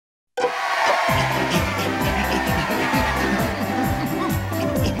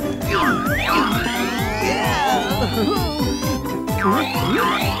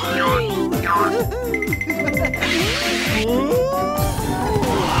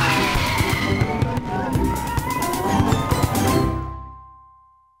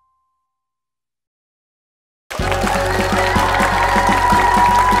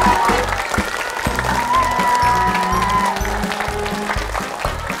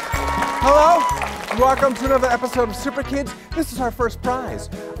Welcome to another episode of Superkids. This is our first prize,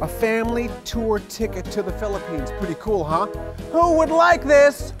 a family tour ticket to the Philippines. Pretty cool, huh? Who would like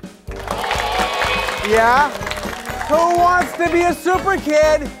this? Yeah? Who wants to be a super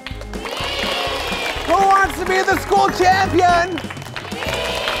kid? Who wants to be the school champion?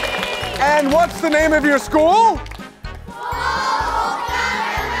 And what's the name of your school?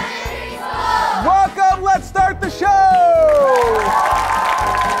 Welcome, let's start the show!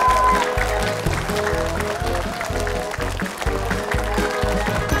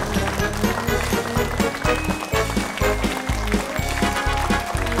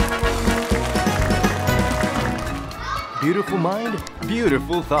 Beautiful mind,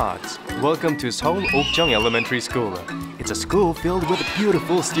 beautiful thoughts. Welcome to Seoul Okjeong Elementary School. It's a school filled with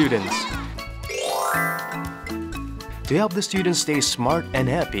beautiful students. To help the students stay smart and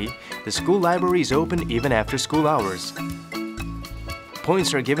happy, the school library is open even after school hours.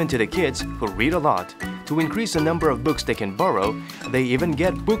 Points are given to the kids who read a lot. To increase the number of books they can borrow, they even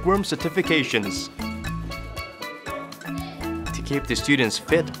get bookworm certifications. To keep the students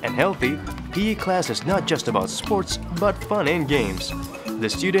fit and healthy, PE class is not just about sports, but fun and games. The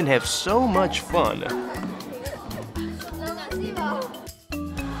students have so much fun.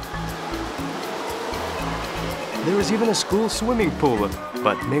 There is even a school swimming pool,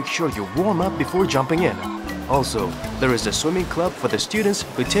 but make sure you warm up before jumping in. Also, there is a swimming club for the students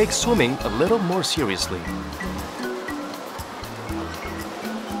who take swimming a little more seriously.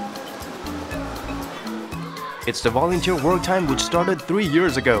 It's the volunteer work time which started 3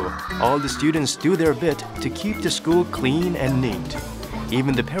 years ago. All the students do their bit to keep the school clean and neat.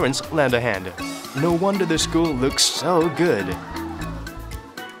 Even the parents lend a hand. No wonder the school looks so good.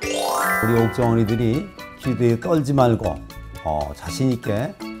 우리 옥정 어린이들이 기대에 떨지 말고 자신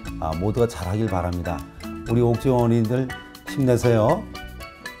있게 모두가 잘하길 바랍니다. 우리 옥정 어린이들 힘내세요.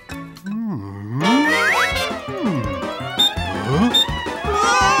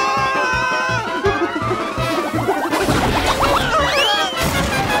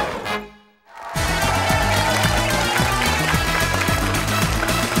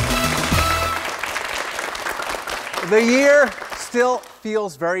 The year still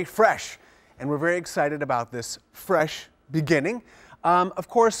feels very fresh, and we're very excited about this fresh beginning. Of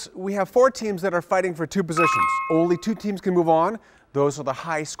course, we have 4 teams that are fighting for 2 positions. Only 2 teams can move on. Those are the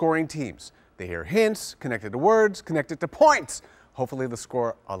high-scoring teams. They hear hints, connected to words, connected to points. Hopefully they'll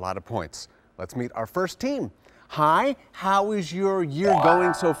score a lot of points. Let's meet our first team. Hi, how is your year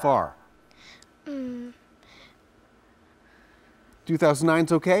going so far?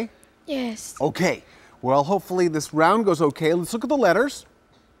 2009's okay? Yes. Okay. Well, hopefully this round goes okay. Let's look at the letters.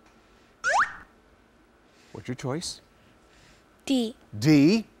 What's your choice? D.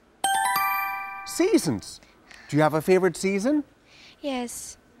 D. Seasons. Do you have a favorite season?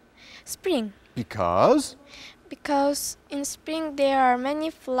 Yes. Spring. Because? Because in spring there are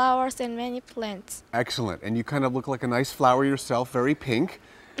many flowers and many plants. Excellent. And you kind of look like a nice flower yourself, very pink.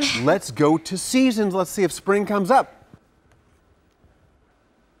 Let's go to seasons. Let's see if spring comes up.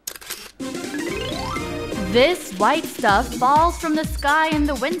 This white stuff falls from the sky in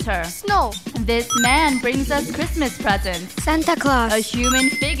the winter. Snow. This man brings us Christmas presents. Santa Claus. A human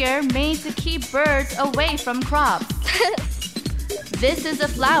figure made to keep birds away from crops. This is a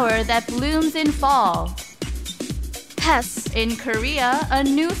flower that blooms in fall. Pass. In Korea, a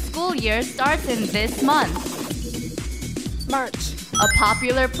new school year starts in this month. March. A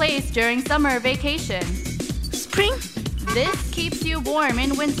popular place during summer vacation. Spring. This keeps you warm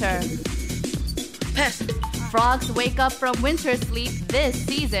in winter. Pass. Frogs wake up from winter sleep this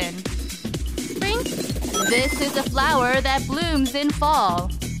season. Spring. This is a flower that blooms in fall.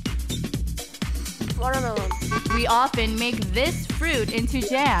 Watermelon. We often make this fruit into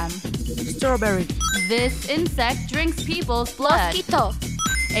jam. Strawberry. This insect drinks people's blood. Mosquito.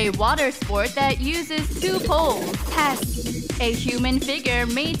 A water sport that uses 2 poles. Pass. A human figure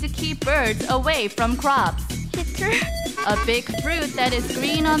made to keep birds away from crops. Hitter. A big fruit that is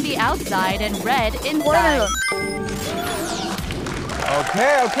green on the outside and red inside.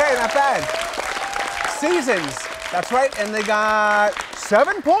 Okay, not bad. Seasons, that's right, and they got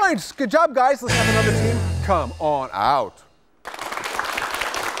 7 points. Good job, guys. Let's have another team come on out.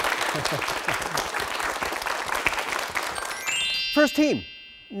 First team,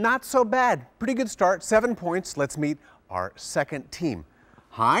 not so bad. Pretty good start, 7 points. Let's meet our second team.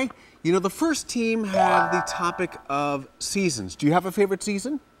 Hi. You know, the first team had the topic of seasons. Do you have a favorite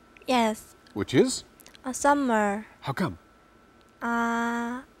season? Yes. Which is? Summer. How come?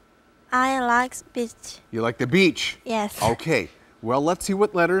 I like beach. You like the beach? Yes. Okay. Well, let's see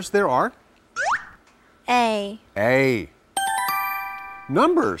what letters there are. A. A.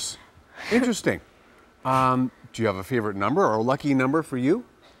 Numbers. Interesting. Do you have a favorite number or a lucky number for you?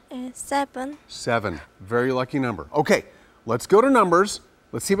 7. 7. Very lucky number. Okay, let's go to numbers.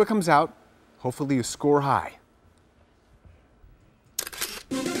 Let's see what comes out. Hopefully you score high.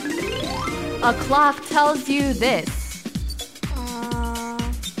 A clock tells you this.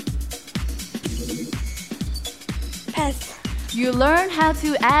 Pass. You learn how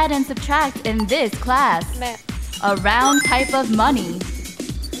to add and subtract in this class. Math. A round type of money.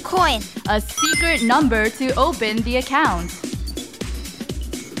 Coin. A secret number to open the account.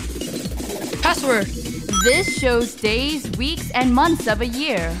 Password. This shows days, weeks, and months of a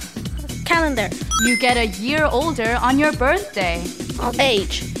year. Calendar. You get a year older on your birthday.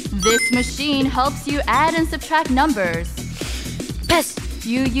 Age. This machine helps you add and subtract numbers. Pass.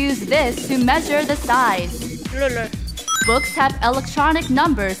 You use this to measure the size. Ruler. Books have electronic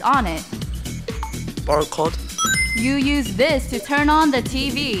numbers on it. Barcode. You use this to turn on the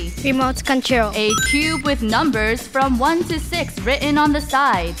TV. Remote control. A cube with numbers from 1 to 6 written on the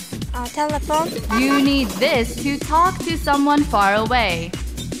sides. Telephone. You need this to talk to someone far away.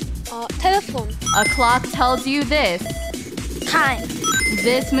 Telephone. A clock tells you this. Time.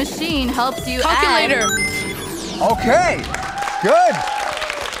 This machine helps you Calculator. add. Okay, good.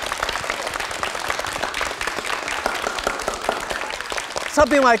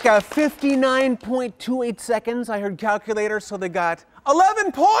 Something like 59.28 seconds. I heard calculator, so they got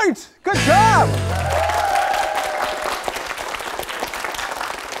 11 points. Good job.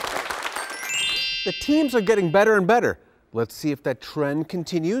 The teams are getting better and better. Let's see if that trend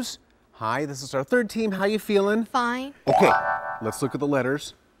continues. Hi, this is our third team. How you feeling? Fine. Okay, let's look at the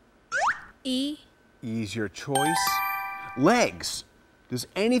letters. E. E's your choice. Legs. Does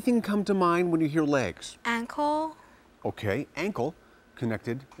anything come to mind when you hear legs? Ankle. Okay, ankle.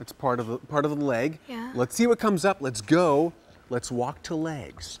 Connected. It's part of the leg. Yeah. Let's see what comes up. Let's go. Let's walk to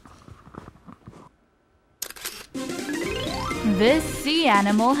legs. This sea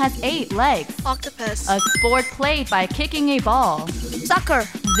animal has 8 legs. Octopus. A sport played by kicking a ball. Soccer.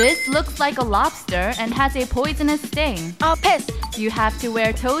 This looks like a lobster and has a poisonous sting. Pass. You have to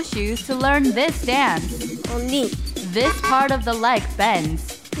wear toe shoes to learn this dance. Knee. This part of the leg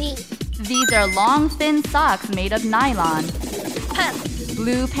bends. Knee. These are long, thin socks made of nylon. Pants.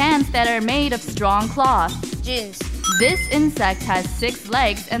 Blue pants that are made of strong cloth. Jeans. This insect has 6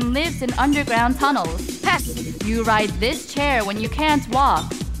 legs and lives in underground tunnels. Pass. You ride this chair when you can't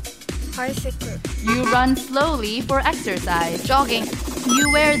walk. Bicycle. You run slowly for exercise. Jogging.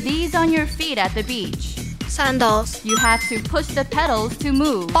 You wear these on your feet at the beach. Sandals. You have to push the pedals to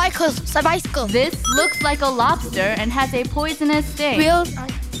move. Bicycle. This looks like a lobster and has a poisonous sting. Wheel.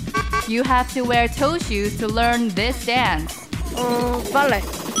 You have to wear toe shoes to learn this dance. Ballet.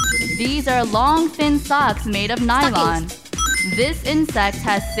 These are long, thin socks made of nylon. This insect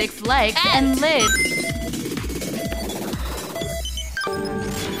has 6 legs and lives.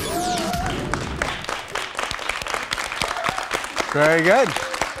 Very good.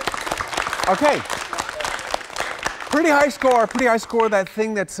 Okay. Pretty high score. That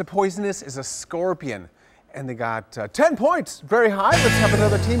thing that's poisonous is a scorpion. And they got 10 points. Very high. Let's have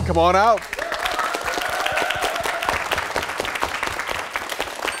another team. Come on out.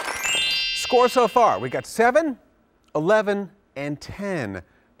 Score so far. We got 7, 11, and 10.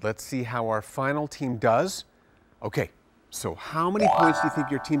 Let's see how our final team does. Okay. So how many points do you think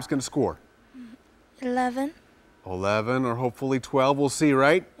your team's going to score? 11. 11 or hopefully 12. We'll see,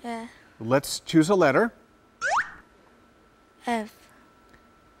 right? Yeah. Let's choose a letter. F.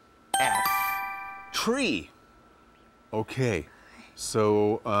 F. Tree. Okay.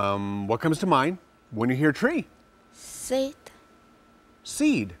 So, what comes to mind when you hear tree? Seed.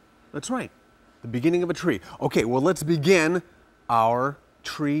 Seed. That's right. The beginning of a tree. Okay, well, let's begin our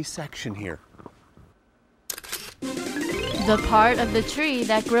tree section here. The part of the tree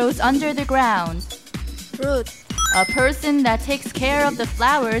that grows under the ground. Root. A person that takes care of the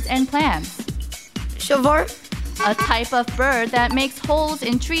flowers and plants. Shovel. A type of bird that makes holes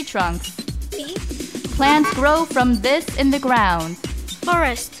in tree trunks. Bee. Plants grow from this in the ground.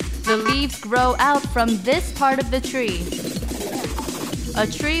 Forest. The leaves grow out from this part of the tree. A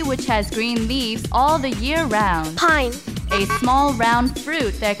tree which has green leaves all the year round. Pine. A small round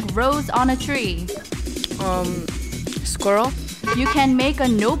fruit that grows on a tree. Squirrel. You can make a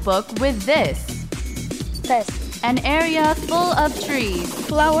notebook with this. Pass. An area full of trees.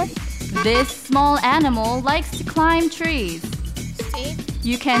 Flower. This small animal likes to climb trees. Seed.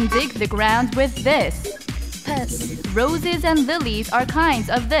 You can dig the ground with this. Pass. Roses and lilies are kinds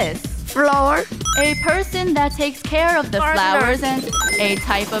of this. Flower. A person that takes care of the Gardener. flowers and a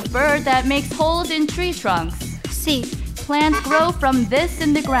type of bird that makes holes in tree trunks. Seed. Plants grow from this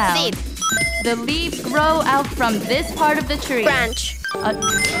in the ground. Seed. The leaves grow out from this part of the tree. Branch.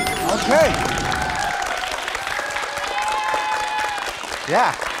 Okay.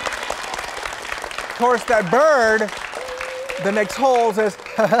 Yeah. Of course, that bird that makes holes is,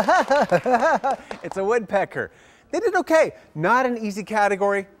 it's a woodpecker. They did okay. Not an easy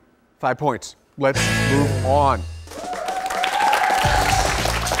category. 5 points. Let's move on.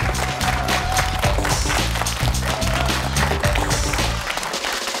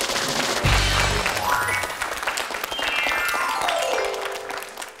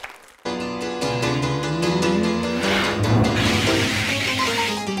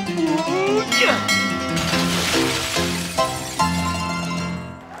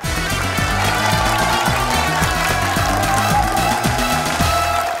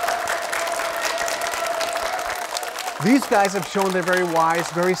 These guys have shown they're very wise,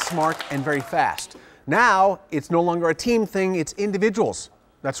 very smart, and very fast. Now, it's no longer a team thing, it's individuals.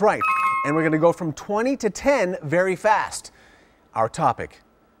 That's right. And we're going to go from 20 to 10 very fast. Our topic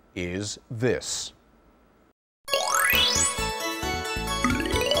is this.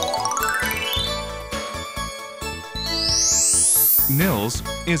 Nils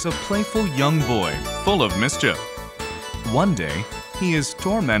is a playful young boy full of mischief. One day, he is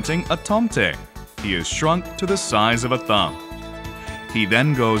tormenting a tomte. He is shrunk to the size of a thumb. He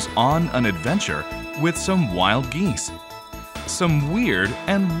then goes on an adventure with some wild geese. Some weird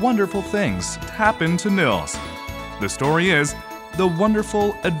and wonderful things happen to Nils. The story is The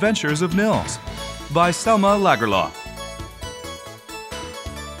Wonderful Adventures of Nils by Selma Lagerlof.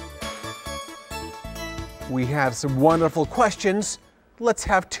 We have some wonderful questions. Let's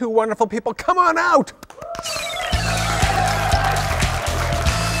have two wonderful people come on out.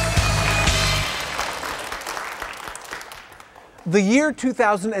 The year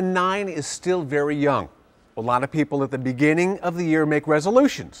 2009 is still very young. A lot of people at the beginning of the year make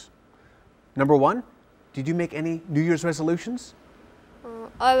resolutions. Number one, did you make any New Year's resolutions?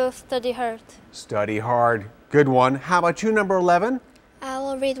 I will study hard. Study hard. Good one. How about you, number 11? I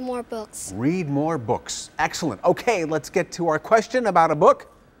will read more books. Read more books. Excellent. Okay, let's get to our question about a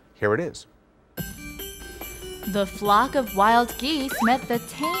book. Here it is. The flock of wild geese met the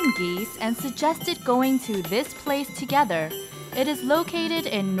tame geese and suggested going to this place together. It is located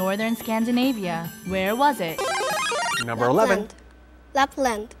in northern Scandinavia. Where was it? Number 11.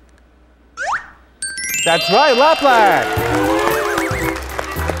 Lapland. That's right, Lapland.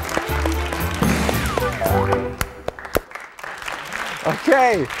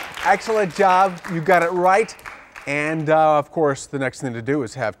 Okay, excellent job. You got it right. And of course, the next thing to do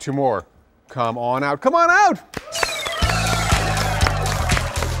is have two more. Come on out. Come on out.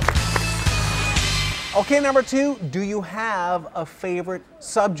 Okay, number 2, do you have a favorite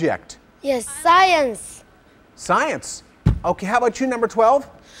subject? Yes, science. Science. Okay, how about you, number 12?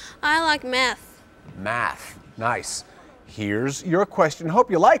 I like math. Math. Nice. Here's your question. Hope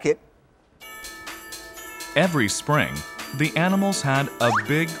you like it. Every spring, the animals had a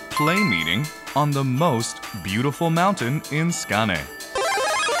big play meeting on the most beautiful mountain in Skane.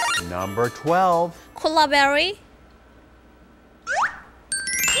 Number 12. Kullaberg.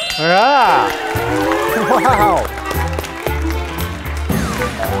 Ah! Wow!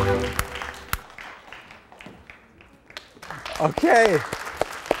 Okay.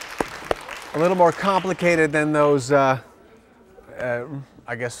 A little more complicated than those, I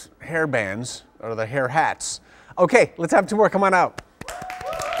guess, hair bands or the hair hats. Okay, let's have two more. Come on out.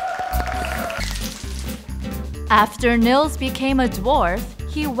 After Nils became a dwarf,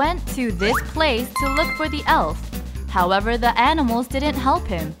 he went to this place to look for the elf. However, the animals didn't help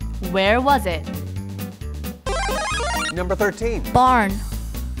him. Where was it? Number 13. Barn.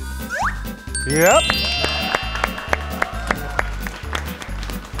 Yep.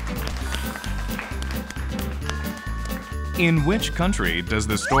 In which country does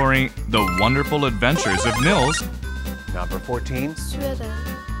the story The Wonderful Adventures of Nils? Number 14. Sweden.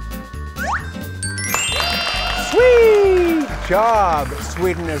 Sweet job.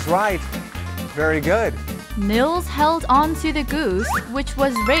 Sweden is right. Very good. Nils held on to the goose, which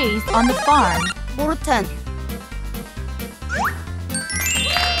was raised on the farm. Morten.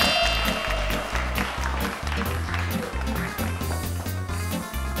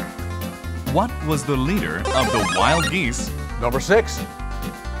 What was the leader of the wild geese Number 6.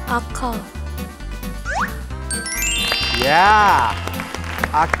 Akka. Yeah.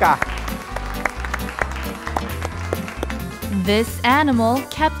 Akka. This animal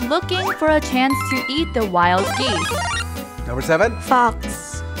kept looking for a chance to eat the wild geese. Number 7.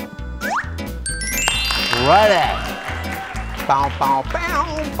 Fox. Ready. Bow, bow,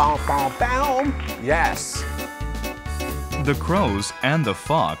 bow, bow, bow, bow. Yes. The crows and the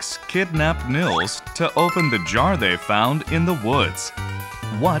fox kidnapped Nils to open the jar they found in the woods.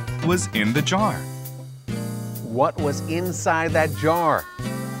 What was in the jar? What was inside that jar?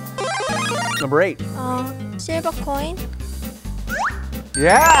 Number 8. Silver coin.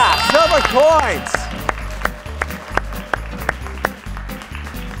 Yeah, silver coins.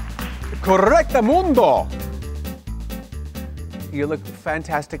 Correcto mundo. You look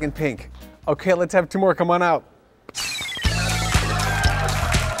fantastic in pink. Okay, let's have 2 more. Come on out.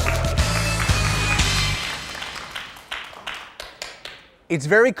 It's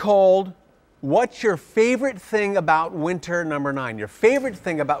very cold. What's your favorite thing about winter, number 9? Your favorite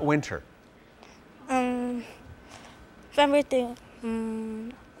thing about winter? Favorite thing.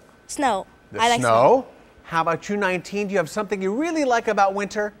 Snow. The I like snow. How about you, 19? Do you have something you really like about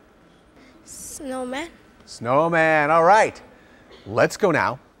winter? Snowman. Snowman. All right. Let's go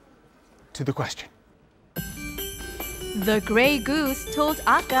now to the question. The gray goose told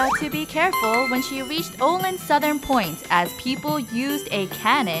Akka to be careful when she reached Olin's southern point as people used a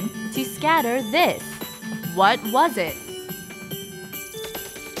cannon to scatter this. What was it?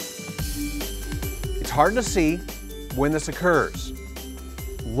 It's hard to see when this occurs.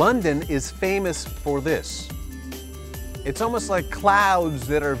 London is famous for this. It's almost like clouds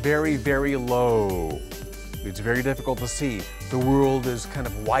that are very, very low. It's very difficult to see. The world is kind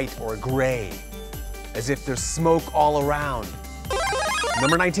of white or gray, as if there's smoke all around.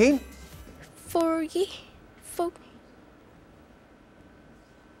 Number 19? Foggy.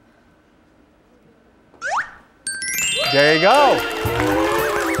 There you go.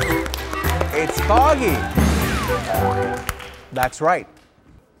 It's foggy. That's right.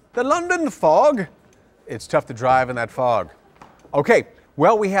 The London fog. It's tough to drive in that fog. Okay,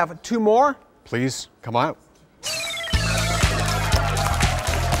 well, we have 2 more. Please come out.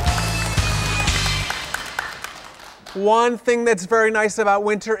 One thing that's very nice about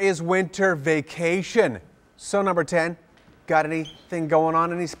winter is winter vacation. So number 10, got anything going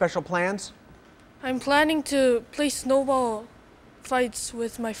on? Any special plans? I'm planning to play snowball fights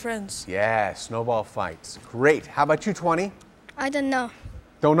with my friends. Yeah, snowball fights. Great. How about you, 20? I don't know.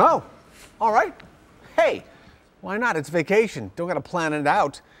 Don't know. All right. Hey, why not? It's vacation. Don't got to plan it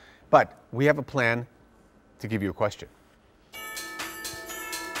out. But we have a plan to give you a question.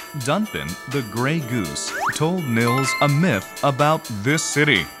 Dunpin, the gray goose, told Nils a myth about this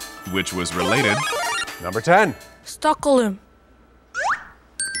city, which was related. Number 10. Stockholm.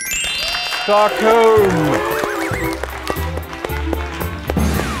 Stockholm.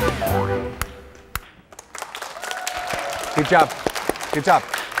 Good job. Good job.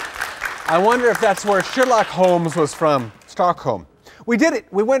 I wonder if that's where Sherlock Holmes was from, Stockholm. We did it.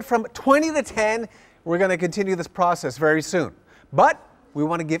 We went from 20 to 10. We're going to continue this process very soon. But we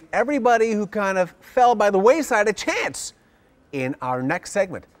want to give everybody who kind of fell by the wayside a chance in our next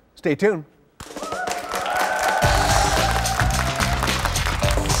segment. Stay tuned.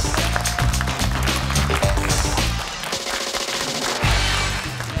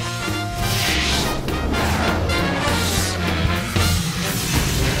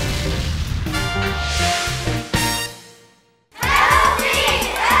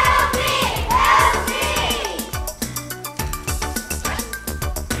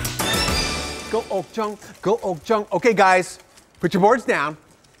 Go Okjeong, go Okjeong. Okay, guys, put your boards down.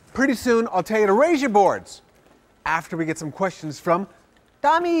 Pretty soon, I'll tell you to raise your boards after we get some questions from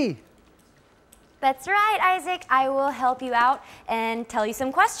Dami. That's right, Isaac. I will help you out and tell you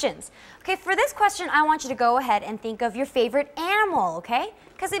some questions. Okay, for this question, I want you to go ahead and think of your favorite animal, okay?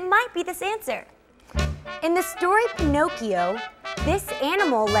 Because it might be this answer. In the story Pinocchio, this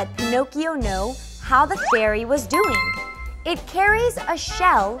animal let Pinocchio know how the fairy was doing. It carries a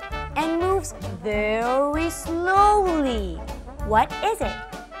shell and moves very slowly. What is it?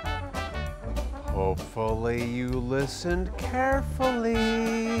 Hopefully you listened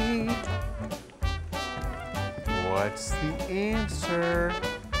carefully. What's the answer?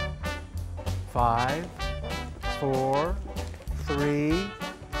 5, 4, 3,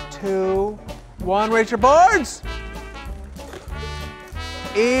 2, 1. Raise your boards.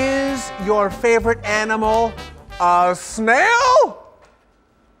 Is your favorite animal a snail?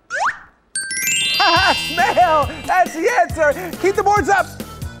 Snail! That's the answer! Keep the boards up!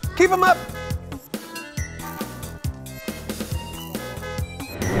 Keep them up!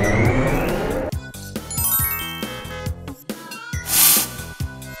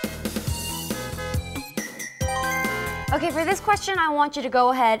 Okay, for this question, I want you to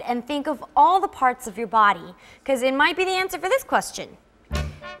go ahead and think of all the parts of your body, because it might be the answer for this question.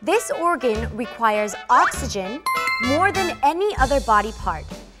 This organ requires oxygen more than any other body part,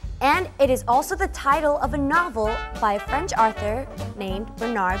 and it is also the title of a novel by a French author named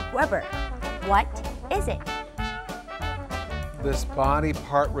Bernard Weber. What is it? This body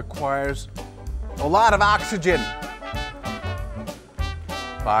part requires a lot of oxygen.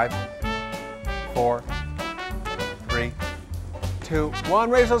 5, 4, 3, 2, 1.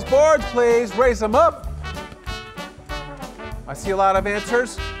 Raise those boards, please. Raise them up. I see a lot of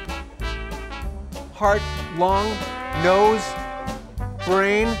answers. Heart, lung, nose,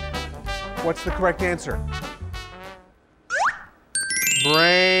 brain. What's the correct answer?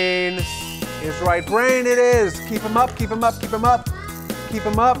 Brain is right. Brain it is. Keep them up, keep them up, keep them up. Keep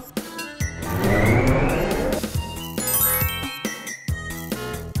them up.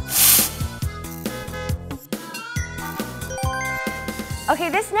 Okay,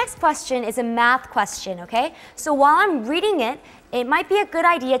 this next question is a math question, okay? So while I'm reading it, it might be a good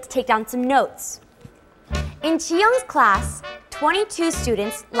idea to take down some notes. In Jiyoung's class, 22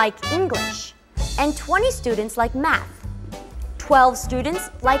 students like English and 20 students like math. 12 students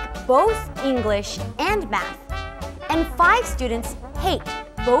like both English and math. And 5 students hate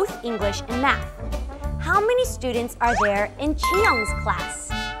both English and math. How many students are there in Jiyoung's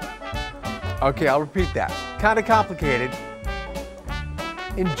class? Okay, I'll repeat that. Kind of complicated.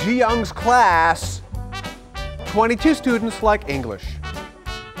 In Jiyoung's class, 22 students like English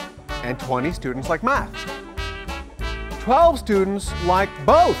and 20 students like math. 12 students like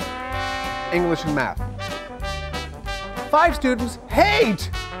both English and math. 5 students hate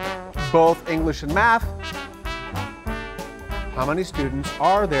both English and math. How many students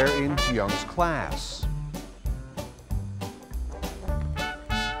are there in Jiyoung's class?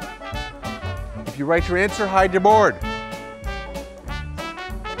 If you write your answer, hide your board.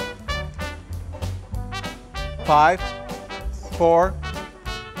 5, 4,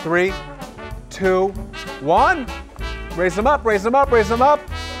 3, 2, 1. Raise them up, raise them up, raise them up.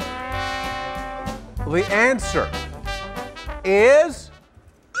 The answer is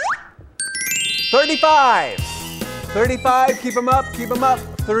 35. 35, keep them up, keep them up.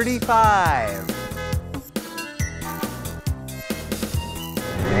 35.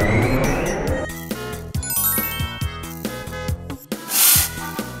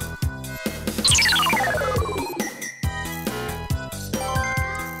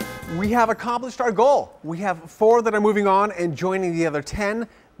 We have accomplished our goal. We have 4 that are moving on and joining the other 10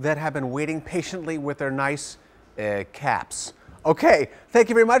 that have been waiting patiently with their nice caps. Okay, thank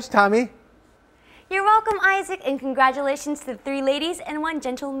you very much, Tommy. You're welcome, Isaac, and congratulations to the 3 ladies and 1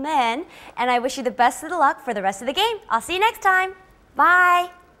 gentleman. And I wish you the best of the luck for the rest of the game. I'll see you next time. Bye.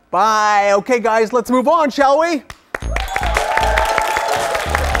 Bye. Okay, guys, let's move on, shall we?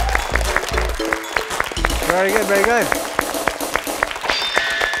 Very good, very good.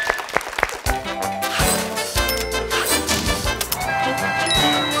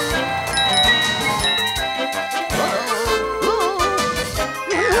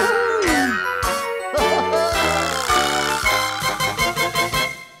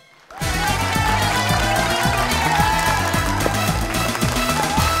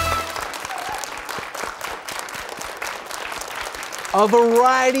 A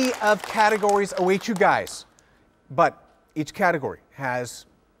variety of categories await you guys, but each category has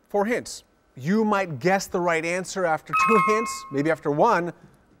 4 hints. You might guess the right answer after 2 hints, maybe after 1.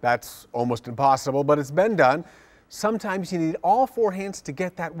 That's almost impossible, but it's been done. Sometimes you need all 4 hints to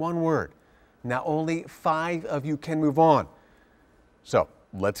get that 1 word. Now only 5 of you can move on. So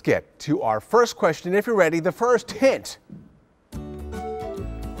let's get to our first question. If you're ready, the first hint.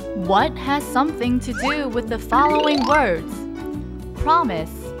 What has something to do with the following words? Promise.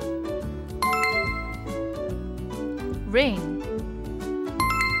 Ring.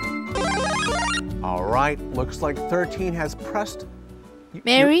 All right, looks like 13 has pressed.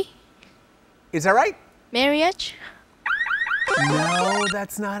 Mary? Is that right? Marriage? No,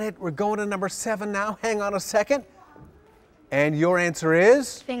 that's not it. We're going to number 7 now. Hang on a second. And your answer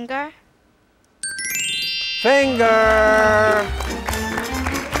is? Finger? Finger.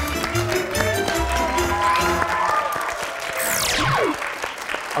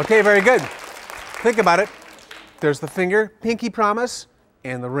 Okay, very good. Think about it. There's the finger, pinky promise,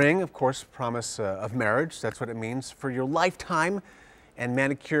 and the ring, of course, promise of marriage. That's what it means for your lifetime. And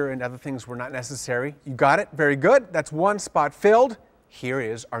manicure and other things were not necessary. You got it? Very good. That's 1 spot filled. Here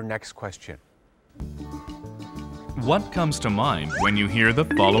is our next question. What comes to mind when you hear the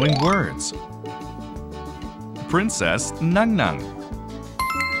following words? Princess Nang Nang.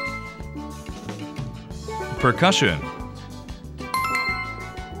 Percussion.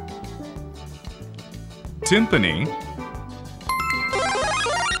 timpani,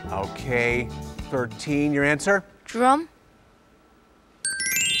 Okay, 13, your answer? Drum.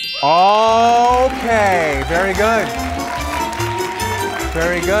 Okay, very good.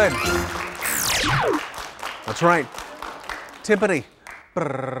 Very good. That's right. Timpani.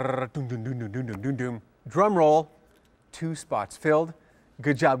 Brrr, dum, dum, dum, dum, dum, dum, dum, dum. Drum roll, 2 spots filled.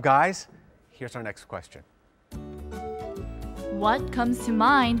 Good job, guys. Here's our next question. What comes to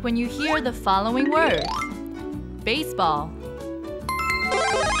mind when you hear the following words? Baseball,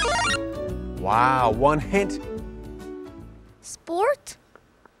 Wow, 1 hint. Sport.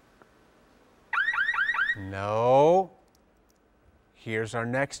 No. Here's our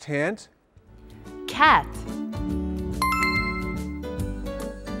next hint. cat,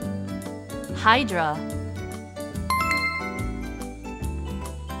 Hydra,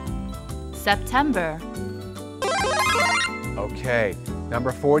 September, Okay,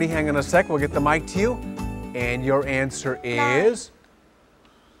 number 40, hang on a sec, we'll get the mic to you. And your answer is?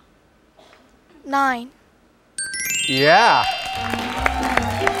 9. Yeah.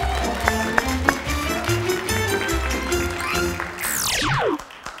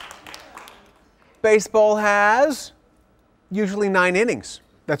 Baseball has usually 9 innings.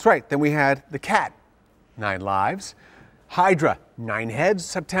 That's right. Then we had the cat, 9 lives. Hydra, 9 heads.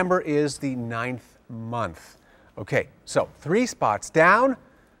 September is the 9th month. Okay, so 3 spots down,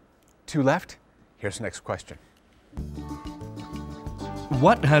 2 left. Here's the next question.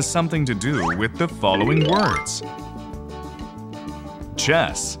 what has something to do with the following words?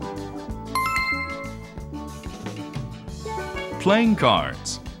 Chess, playing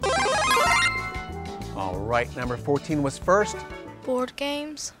cards, All right, number 14 was first. Board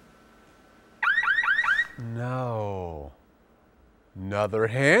games. No. Another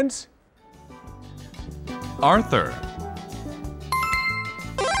hint. Arthur,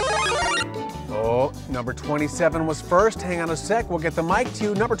 Oh, number 27 was first. Hang on a sec. We'll get the mic to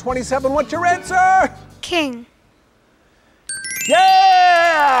you. Number 27, what's your answer? King.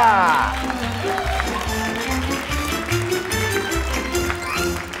 Yeah!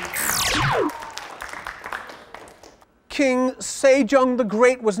 King Sejong the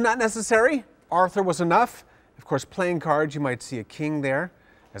Great was not necessary. Arthur was enough. Of course, playing cards, you might see a king there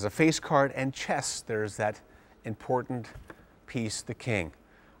as a face card, and chess, there's that important piece, the king.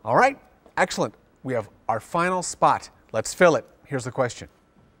 All right, excellent. We have our final spot. Let's fill it. Here's the question.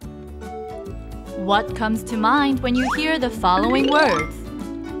 What comes to mind when you hear the following words?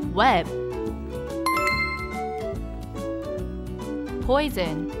 Web,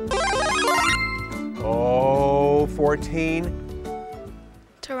 poison, Oh, 14.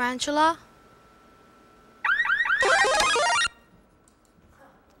 Tarantula.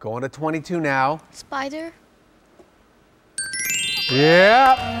 Going to 22 now. Spider.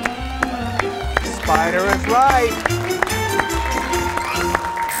 Yep. Spider is right.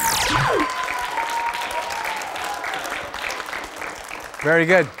 Very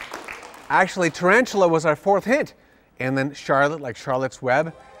good. Actually, tarantula was our 4th hint. And then Charlotte, like Charlotte's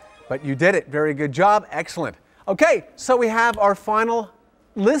Web. But you did it. Very good job. Excellent. Okay, so we have our final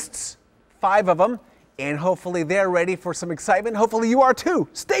lists, 5 of them. And hopefully they're ready for some excitement. Hopefully you are too.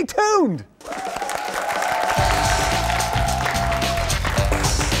 Stay tuned.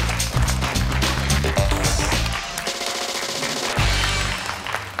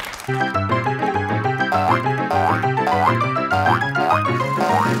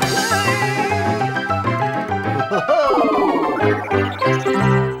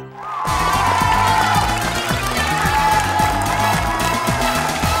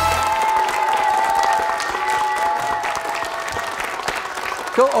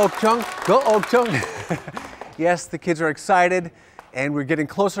 Go Okjeong, go Okjeong. Yes, the kids are excited, and we're getting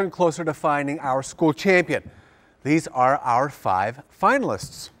closer and closer to finding our school champion. These are our 5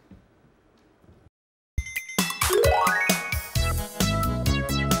 finalists.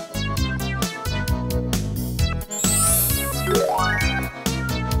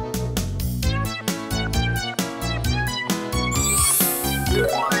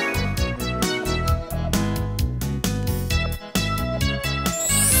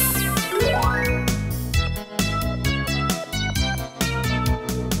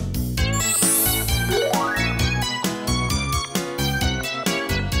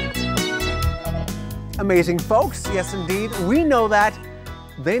 Amazing folks, yes indeed. We know that,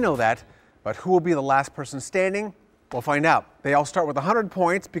 they know that, but who will be the last person standing? We'll find out. They all start with 100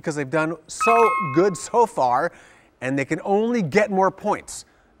 points because they've done so good so far, and they can only get more points.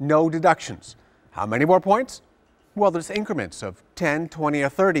 No deductions. How many more points? Well, there's increments of 10, 20, or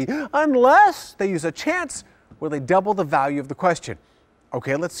 30, unless they use a chance where they double the value of the question.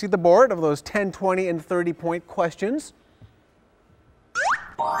 Okay, let's see the board of those 10, 20, and 30-point questions.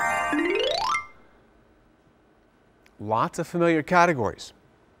 Lots of familiar categories.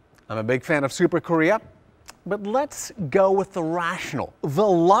 I'm a big fan of Super Korea, but let's go with the rational, the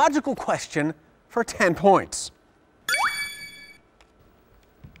logical question for 10 points.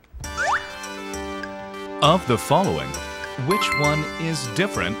 Of the following, which one is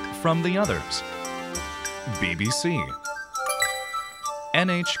different from the others? BBC,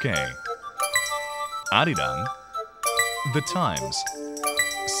 NHK, Arirang, The Times,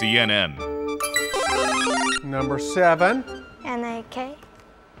 CNN. Number 7. NIK.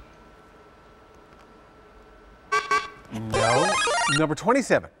 No. Number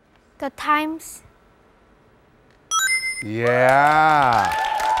 27. The Times. Yeah.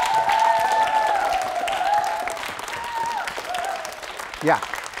 Yeah.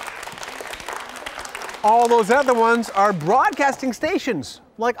 All those other ones are broadcasting stations,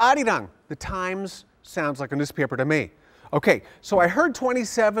 like Arirang. The Times sounds like a newspaper to me. Okay, so I heard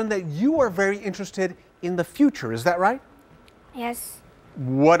 27 that you are very interested in the future, is that right? Yes.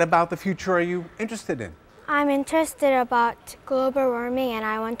 What about the future are you interested in? I'm interested about global warming and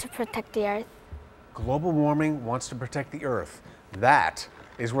I want to protect the earth. Global warming wants to protect the earth. That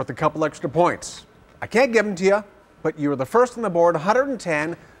is worth a couple extra points. I can't give them to you, but you're the first on the board,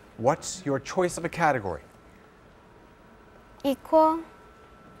 110. What's your choice of a category? Equal.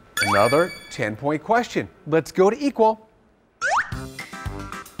 Another 10-point question. Let's go to equal.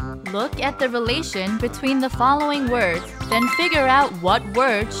 Look at the relation between the following words, then figure out what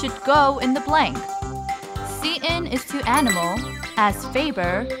word should go in the blank. Seaton is to animal, as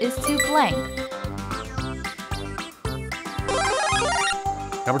Faber is to blank.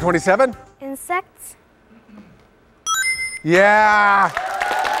 Number 27. Insects. Yeah.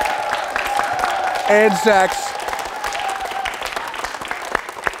 Insects.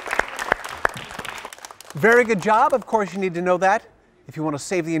 Very good job. Of course, you need to know that. If you want to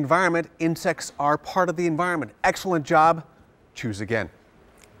save the environment, insects are part of the environment. Excellent job. Choose again.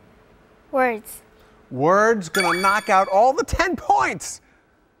 Words. Words, gonna knock out all the 10 points.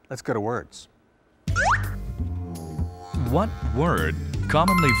 Let's go to words. What word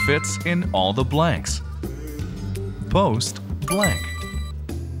commonly fits in all the blanks? Post blank.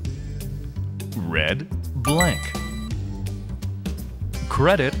 Read blank.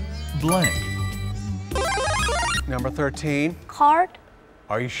 Credit blank. Number 13. Card.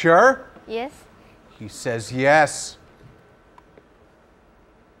 Are you sure? Yes. He says yes.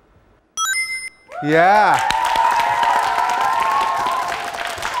 Yeah.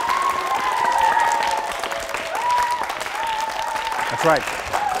 That's right.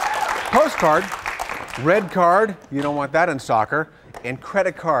 Postcard, red card, you don't want that in soccer, and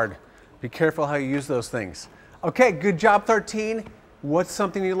credit card. Be careful how you use those things. Okay, good job, 13. What's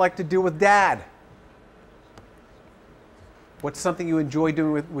something you like to do with Dad? What's something you enjoy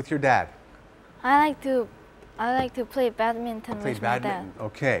doing with your dad? I like to play badminton with my dad.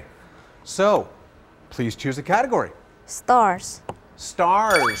 Okay. So, please choose a category. Stars.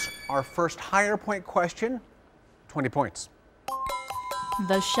 Stars. Our first higher point question, 20 points.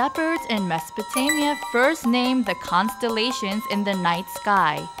 The shepherds in Mesopotamia first named the constellations in the night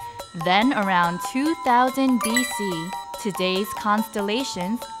sky. Then around 2000 BC, today's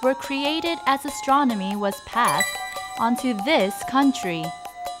constellations were created as astronomy was passed onto this country.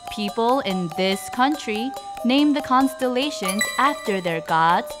 People in this country name the constellations after their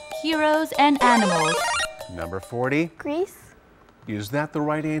gods, heroes, and animals. Number 40. Greece. Is that the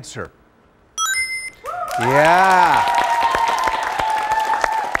right answer? Yeah.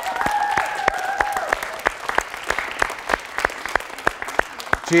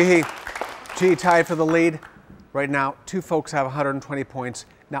 G tied for the lead. Right now, two folks have 120 points.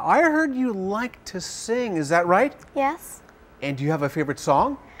 Now, I heard you like to sing, is that right? Yes. And do you have a favorite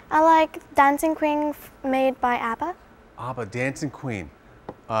song? I like Dancing Queen made by Akka. ABBA, Dancing Queen.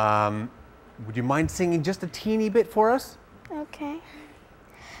 Would you mind singing just a teeny bit for us? Okay.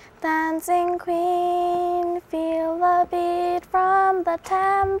 Dancing Queen, feel the beat from the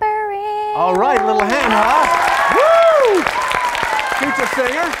tambourine. All right, little hand, huh? Woo! Teacher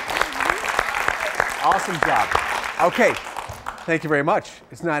singer. Awesome job. Okay, thank you very much.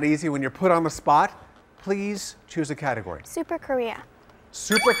 It's not easy when you're put on the spot. Please choose a category. Super Korea.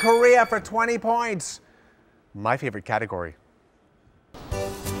 Super Korea for 20 points. My favorite category.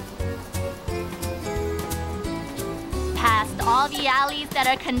 Past all the alleys that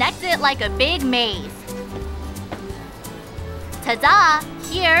are connected like a big maze. Ta-da!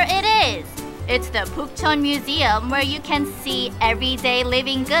 Here it is! It's the Pukchon Museum where you can see everyday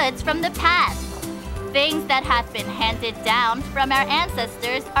living goods from the past. things that have been handed down from our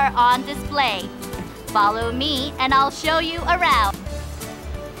ancestors are on display. Follow me and I'll show you around.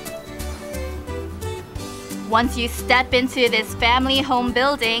 Once you step into this family home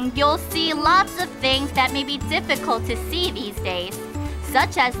building, you'll see lots of things that may be difficult to see these days,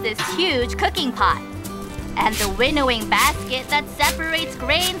 such as this huge cooking pot and the winnowing basket that separates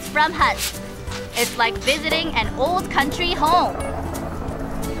grains from husks. It's like visiting an old country home.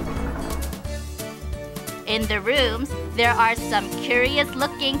 In the rooms, there are some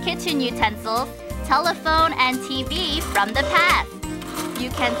curious-looking kitchen utensils, telephone and TV from the past. You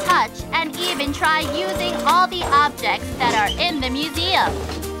can touch and even try using all the objects that are in the museum.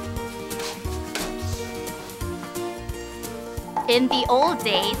 In the old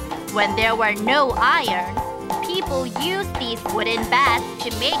days, when there were no irons, people used these wooden bats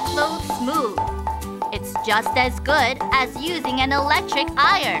to make clothes smooth. It's just as good as using an electric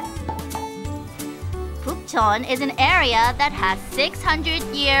iron. Pukchon is an area that has 600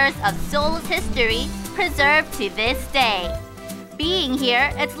 years of Seoul's history preserved to this day. Being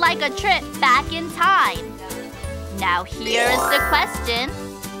here, it's like a trip back in time. Now here is the question.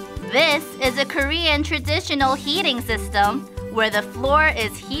 This is a Korean traditional heating system where the floor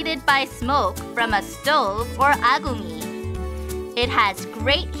is heated by smoke from a stove or agungi. It has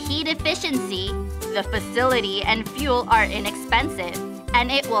great heat efficiency, the facility and fuel are inexpensive,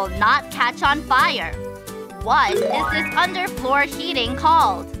 and it will not catch on fire. What is this underfloor heating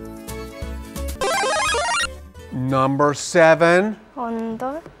called? Number 7.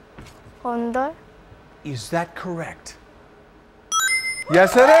 Ondol. Ondol. Is that correct?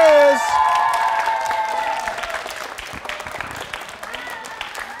 Yes, it is.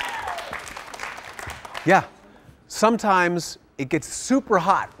 Yeah, sometimes it gets super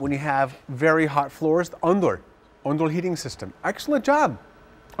hot when you have very hot floors. The Ondol heating system. Excellent job.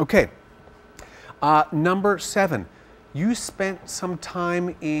 Okay, number 7. You spent some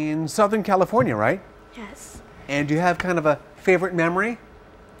time in Southern California, right? Yes. And do you have kind of a favorite memory?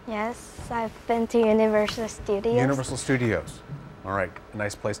 Yes, I've been to Universal Studios. Universal Studios. All right, a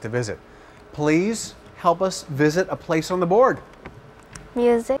nice place to visit. Please help us visit a place on the board.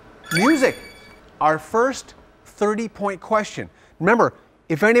 Music. Music. Our first 30-point question. Remember,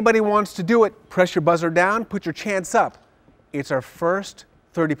 if anybody wants to do it, press your buzzer down, put your chance up. It's our first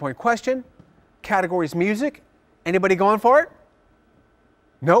 30-point question. Category's music. Anybody going for it?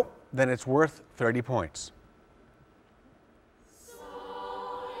 Nope. Then it's worth 30 points.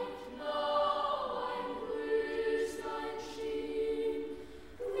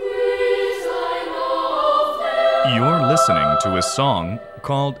 You're listening to a song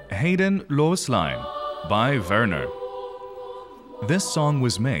called Hayden Loslein by Werner. This song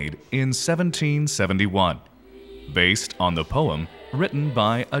was made in 1771, based on the poem written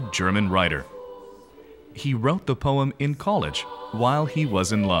by a German writer. He wrote the poem in college while he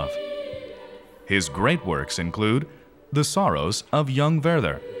was in love. His great works include The Sorrows of Young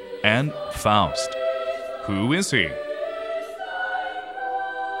Werther and Faust. Who is he?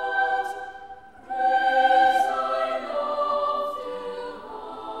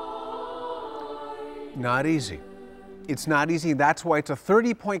 Not easy. It's not easy. That's why it's a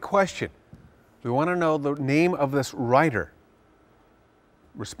 30-point question. We want to know the name of this writer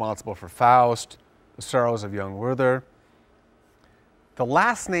responsible for Faust, The Sorrows of Young Werther. The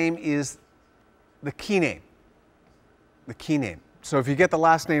last name is the key name. The key name. So if you get the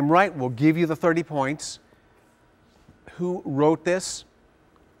last name right, we'll give you the 30 points. Who wrote this?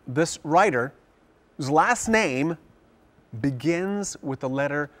 This writer, whose last name begins with the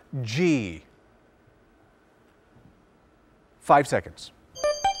letter G. 5 seconds.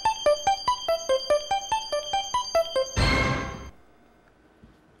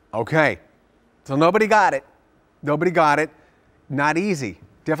 Okay, so nobody got it. Nobody got it. Not easy.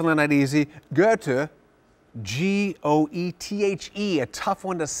 Definitely not easy. Goethe, G-O-E-T-H-E, a tough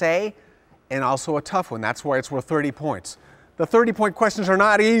one to say, and also a tough one. That's why it's worth 30 points. The 30-point questions are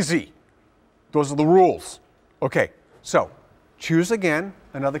not easy. Those are the rules. Okay, so choose again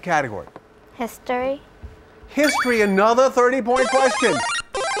another category. History. History, another 30-point question.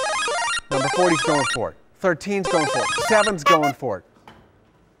 Number 40's going for it. 13's going for it. 7's going for it.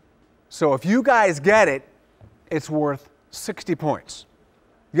 So if you guys get it, it's worth 60 points.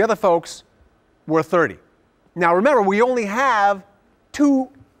 The other folks, worth 30. Now remember, we only have two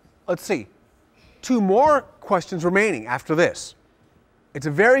more questions remaining after this. It's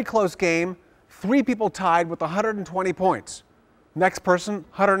a very close game. 3 people tied with 120 points. Next person,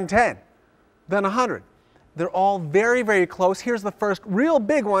 110. Then 100. They're all very, very close. Here's the first real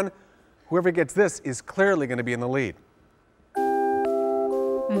big one. Whoever gets this is clearly going to be in the lead.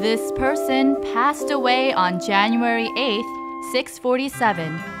 This person passed away on January 8th,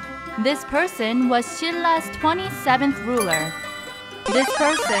 647. This person was Shilla's 27th ruler. This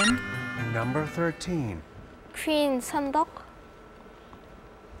person... Number 13. Queen Seondeok.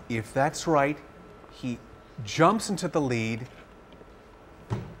 If that's right, he jumps into the lead.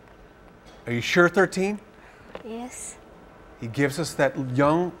 Are you sure, 13? Yes. He gives us that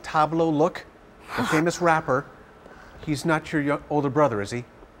young tableau look, the famous rapper. He's not your older brother, is he?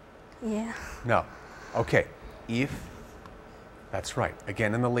 Yeah. No. Okay. If that's right,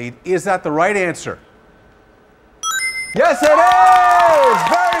 again in the lead. Is that the right answer? Yes, it is!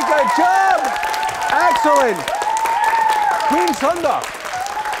 Very good job! Excellent! Queen Seondeok.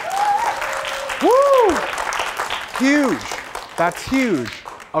 Woo! Huge. That's huge.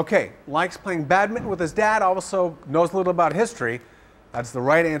 Okay, likes playing badminton with his dad, also knows a little about history. That's the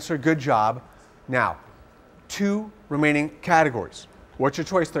right answer. Good job. Now, 2 remaining categories. What's your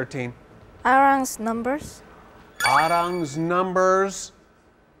choice, 13? Arang's numbers. Arang's numbers.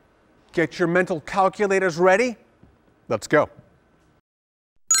 Get your mental calculators ready. Let's go.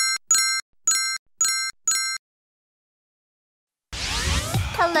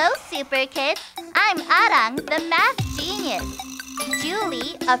 Hello, Superkids. I'm Arang, the math genius.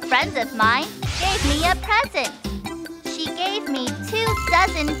 Julie, a friend of mine, gave me a present. She gave me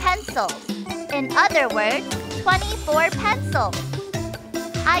 24 pencils. In other words, 24 pencils.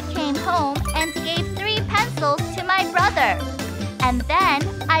 I came home and gave 3 pencils to my brother. And then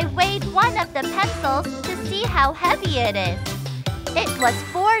I weighed one of the pencils to see how heavy it is. It was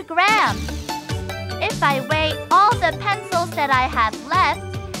 4 grams. If I weigh all the pencils that I have left,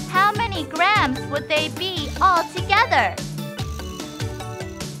 how many grams would they be altogether?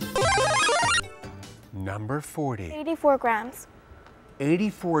 Number 40. 84 grams.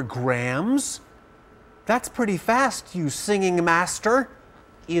 84 grams? That's pretty fast, you singing master.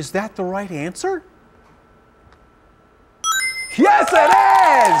 Is that the right answer? Yes, it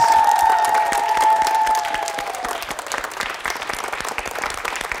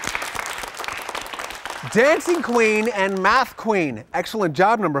is! Dancing Queen and Math Queen. Excellent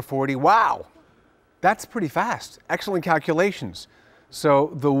job, number 40. Wow. That's pretty fast. Excellent calculations.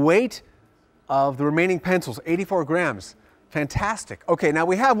 So the weight of the remaining pencils, 84 grams. Fantastic. Okay, now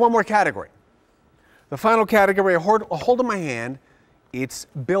we have one more category. The final category, I hold in my hand, it's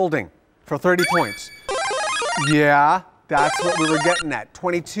building for 30 points. Yeah, that's what we were getting at.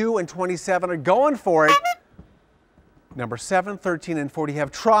 22 and 27 are going for it. Number 7, 13, and 40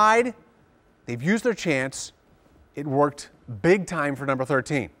 have tried. They've used their chance. It worked big time for number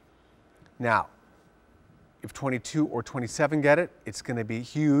 13. Now, if 22 or 27 get it, it's going to be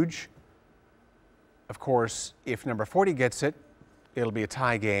huge. Of course, if number 40 gets it, it'll be a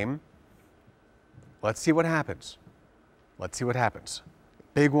tie game. Let's see what happens. Let's see what happens.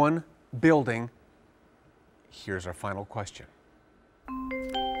 Big one, building. Here's our final question.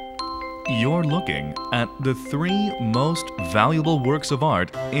 You're looking at the 3 most valuable works of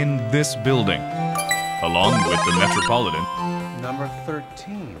art in this building, along with the Metropolitan. Number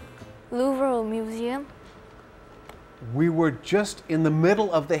 13. Louvre Museum. We were just in the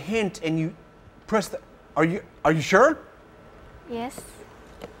middle of the hint and you pressed the... Are you sure? Yes.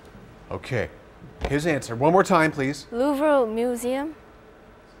 Okay. His answer. One more time, please. Louvre Museum.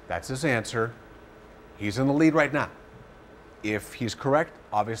 That's his answer. He's in the lead right now. If he's correct,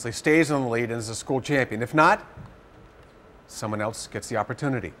 obviously stays in the lead and is a school champion. If not, someone else gets the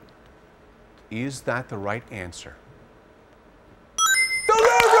opportunity. Is that the right answer? The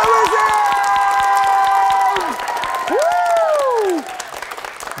Louvre Museum! Woo!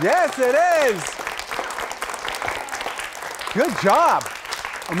 Yes, it is. Good job.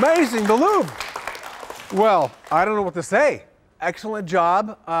 Amazing, the Louvre. Well, I don't know what to say. Excellent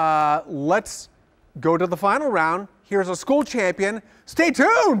job. Let's go to the final round. Here's a school champion. Stay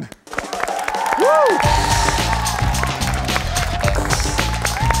tuned. Woo!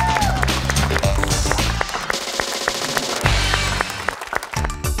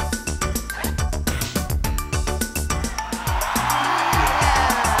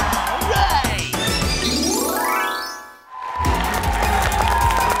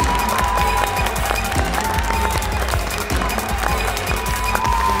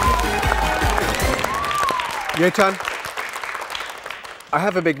 Ye-chan, I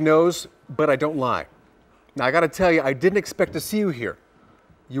have a big nose, but I don't lie. Now, I gotta tell you, I didn't expect to see you here.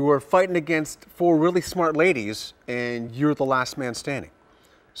 You were fighting against 4 really smart ladies, and you're the last man standing.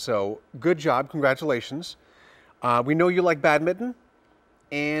 So, good job, congratulations. We know you like badminton,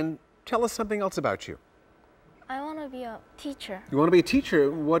 and tell us something else about you. I want to be a teacher. You want to be a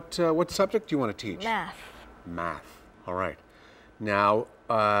teacher? What subject do you want to teach? Math. Math, all right. Now,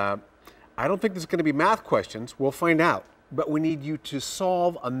 I don't think there's going to be math questions. We'll find out. But we need you to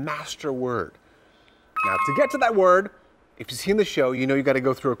solve a master word. Now, to get to that word, if you've seen the show, you know you got to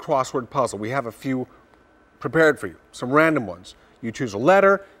go through a crossword puzzle. We have a few prepared for you, some random ones. You choose a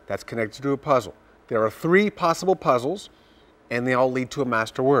letter that's connected to a puzzle. There are 3 possible puzzles, and they all lead to a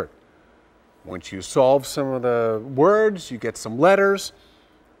master word. Once you solve some of the words, you get some letters.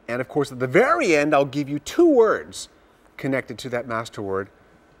 And of course, at the very end, I'll give you 2 words connected to that master word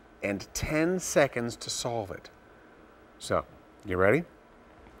and 10 seconds to solve it. So, you ready?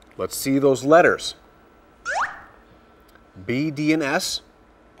 Let's see those letters. B, D, and S.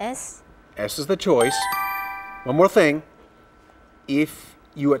 S. S is the choice. One more thing. If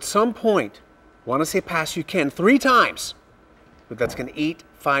you at some point want to say pass, you can 3 times, but that's going to eat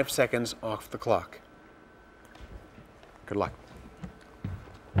 5 seconds off the clock. Good luck.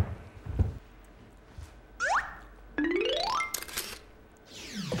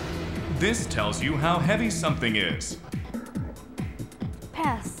 This tells you how heavy something is.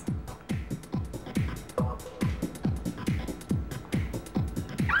 Pass.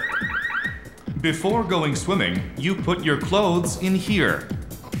 Before going swimming, you put your clothes in here.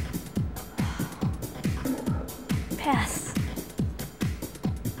 Pass.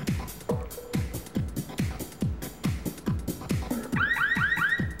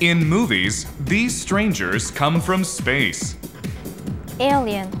 In movies, these strangers come from space.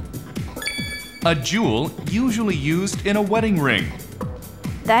 Alien. A jewel usually used in a wedding ring.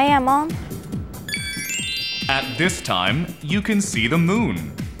 Diamond. At this time, you can see the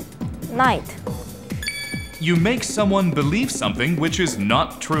moon. Night. You make someone believe something which is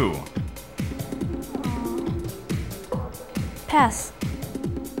not true. Pass.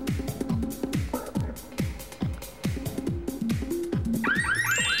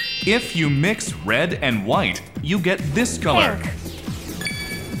 If you mix red and white, you get this color. Pink.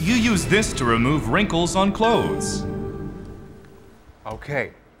 You use this to remove wrinkles on clothes.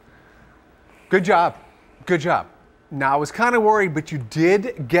 Okay. Good job. Good job. Now, I was kind of worried, but you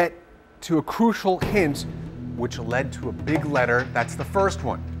did get to a crucial hint, which led to a big letter. That's the first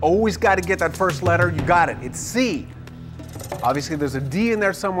one. Always got to get that first letter. You got it. It's C. Obviously, there's a D in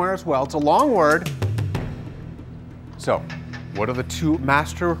there somewhere as well. It's a long word. So, what are the 2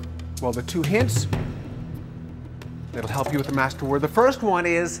 the 2 hints that'll help you with the master word? The first one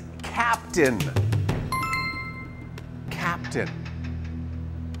is captain. Captain.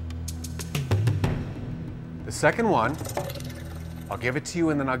 The second one, I'll give it to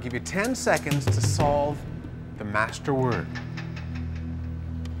you and then I'll give you 10 seconds to solve the master word.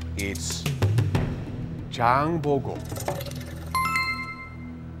 It's 장보고.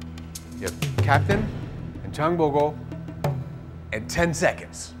 You have captain and 장보고 and 10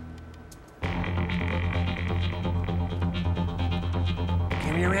 seconds.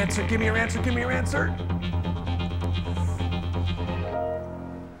 Give me your answer, give me your answer, give me your answer.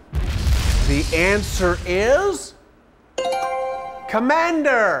 The answer is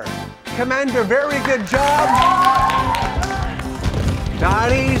commander. Commander, very good job.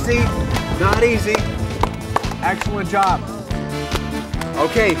 Not easy, not easy. Excellent job.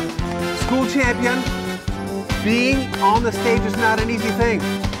 Okay, school champion, being on the stage is not an easy thing.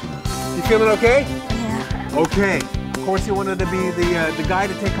 You feeling okay? Yeah. Okay. Of course, he wanted to be the guy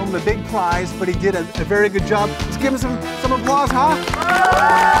to take home the big prize, but he did a very good job. Let's give him some applause, huh?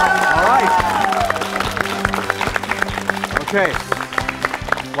 All right. Okay.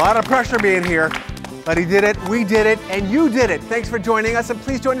 A lot of pressure being here, but he did it, we did it, and you did it. Thanks for joining us, and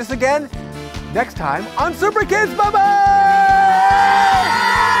please join us again next time on Superkids. Bye-bye!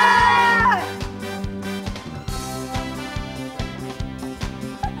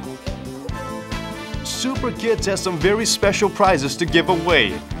 Superkids has some very special prizes to give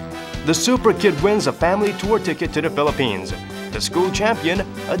away. The Super Kid wins a family tour ticket to the Philippines. The school champion,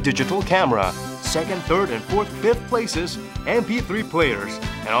 a digital camera. Second, third, and fourth, fifth places, MP3 players.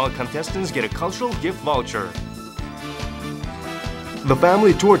 And all contestants get a cultural gift voucher. The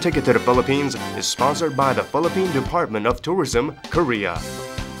family tour ticket to the Philippines is sponsored by the Philippine Department of Tourism, Korea.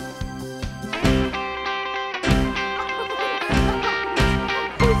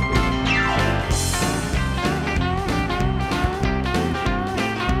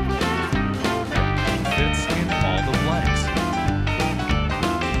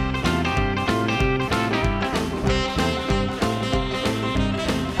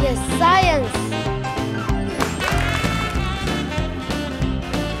 Science.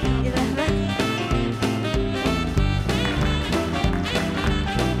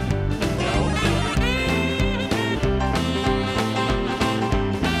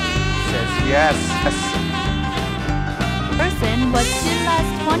 Says yes. Person 10 was 2 less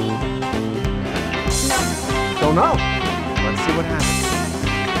 20? Don't know. Let's see what happens.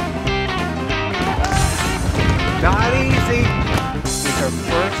 Not easy. It's our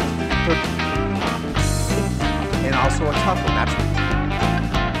first and also a tough one. That's